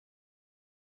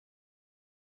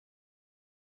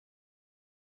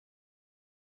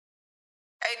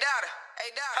Hey Dada,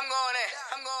 I'm going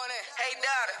in. Hey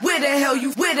Dada. Where the hell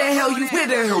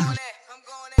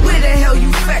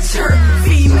you fetch her?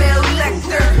 Female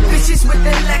lector, vicious with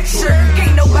the lecture.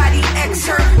 Can't nobody ex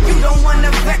her, you don't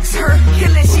wanna vex her.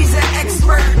 Killing, she's an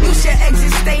expert, you should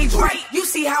exit stage right. You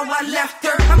see how I left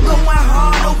her? I'm going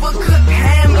hard, overcooked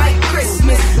ham like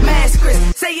Christmas. Mass Chris,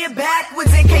 say it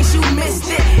backwards in case you missed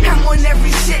it. I'm on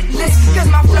every shit list, cause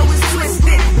my flow is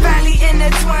twisted. Finally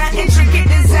intertwined, intricate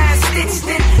design stitched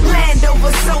in.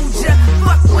 Landova soldier,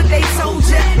 fuck what they told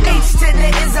ya. H to the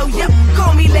Izzo, yep,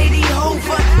 call me Lady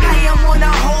Hova. I am on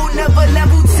a whole nother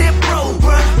level, tip bro,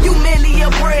 bruh. You merely a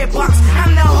bread box,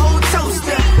 I'm the whole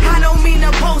toaster. I don't mean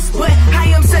to boast, but I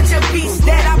am such a beast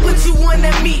that I put you on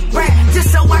the meat rack just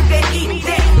so I can eat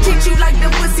that. Treat you like the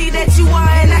pussy that you are,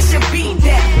 and I should beat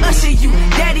that. Usher you,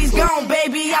 daddy's gone,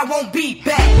 baby, I won't beat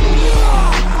back.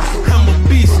 I'm a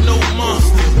beast, no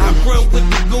monster. I run with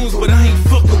the goons, but I ain't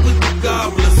fucking with the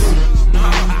gobblers.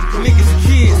 Niggas,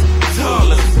 kids,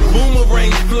 taller.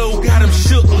 Boomerang flow got them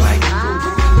shook like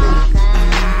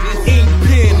ink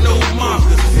pen, no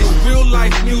markers. It's real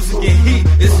life music and heat,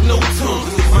 it's no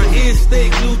tongues. My ears stay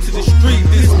glued to the street,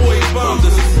 this boy is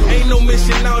bonkers. Ain't no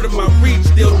mission out of my reach,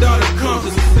 they'll daughter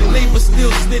conquers. The neighbors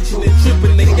still snitching and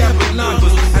tripping, they got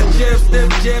binoculars. I jab, step,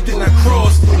 jabbed, and I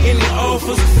cross. Any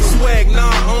offers, swag, nah,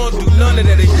 I don't do none of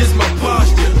that, it's just my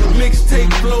posture.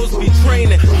 Mixtape flows be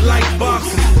training like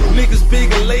boxers. Niggas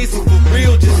big and lazy for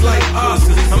real, just like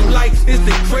Oscars. I'm like, is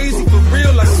they crazy for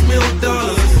real? I smell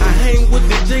dollars. I hang with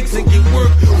the jakes and get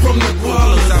work from the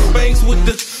koalas. I bangs with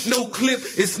the no clip,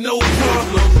 it's no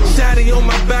problem. Shotty on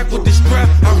my back with the strap,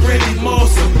 I ready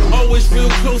moss him. Always real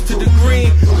close to the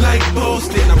green, like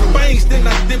Boston. I bangs, then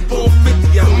I dip on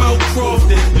 50, I'm out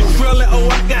Crofton. You trailing, oh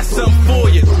I got something for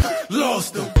you.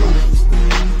 Lost them.